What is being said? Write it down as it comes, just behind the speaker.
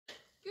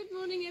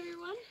morning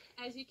everyone.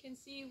 As you can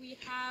see, we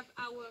have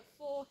our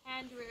 4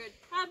 hand-reared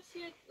cubs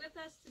here with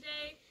us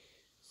today.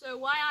 So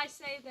why I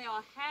say they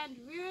are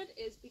hand-reared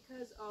is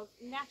because of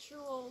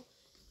natural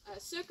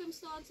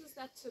circumstances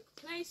that took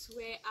place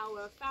where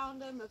our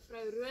founder,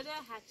 Mevrou Roeder,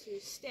 had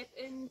to step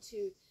in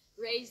to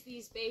raise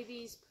these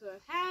babies per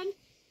hand.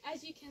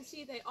 As you can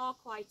see, they are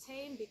quite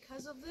tame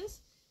because of this.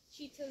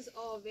 Cheetahs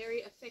are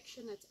very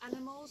affectionate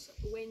animals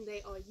when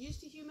they are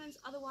used to humans,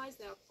 otherwise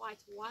they are quite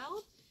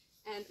wild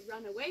and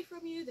run away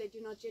from you. They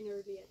do not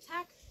generally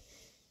attack.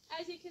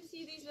 As you can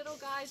see, these little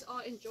guys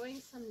are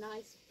enjoying some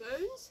nice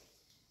bones.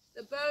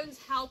 The bones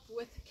help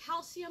with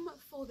calcium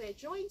for their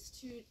joints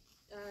to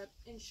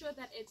ensure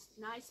that it's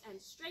nice and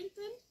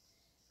strengthened.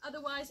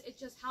 Otherwise, it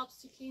just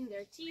helps to clean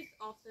their teeth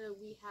after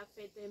we have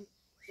fed them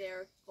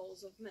their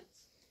bowls of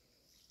mints.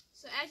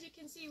 So as you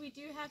can see, we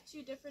do have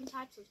 2 different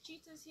types of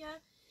cheetahs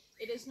here.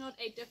 It is not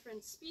a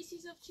different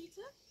species of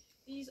cheetah.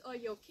 These are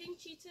your king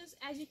cheetahs.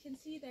 As you can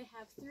see, they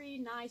have 3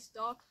 nice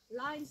dark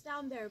lines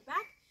down their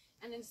back,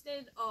 and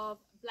instead of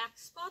black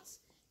spots,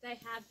 they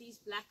have these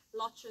black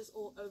blotches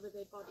all over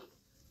their body.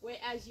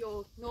 Whereas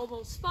your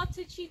normal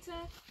spotted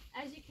cheetah,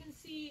 as you can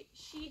see,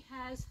 she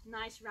has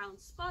nice round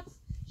spots.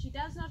 She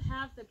does not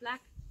have the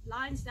black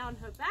lines down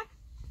her back,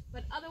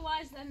 but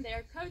otherwise than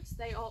their coats,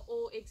 they are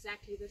all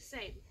exactly the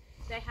same.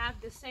 They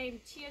have the same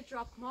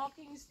teardrop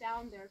markings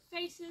down their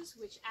faces,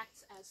 which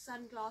acts as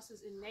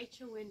sunglasses in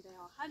nature when they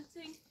are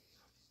hunting.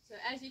 So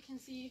as you can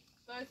see,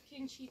 both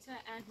king cheetah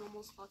and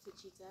normal spotted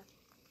cheetah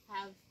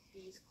have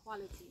these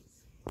qualities.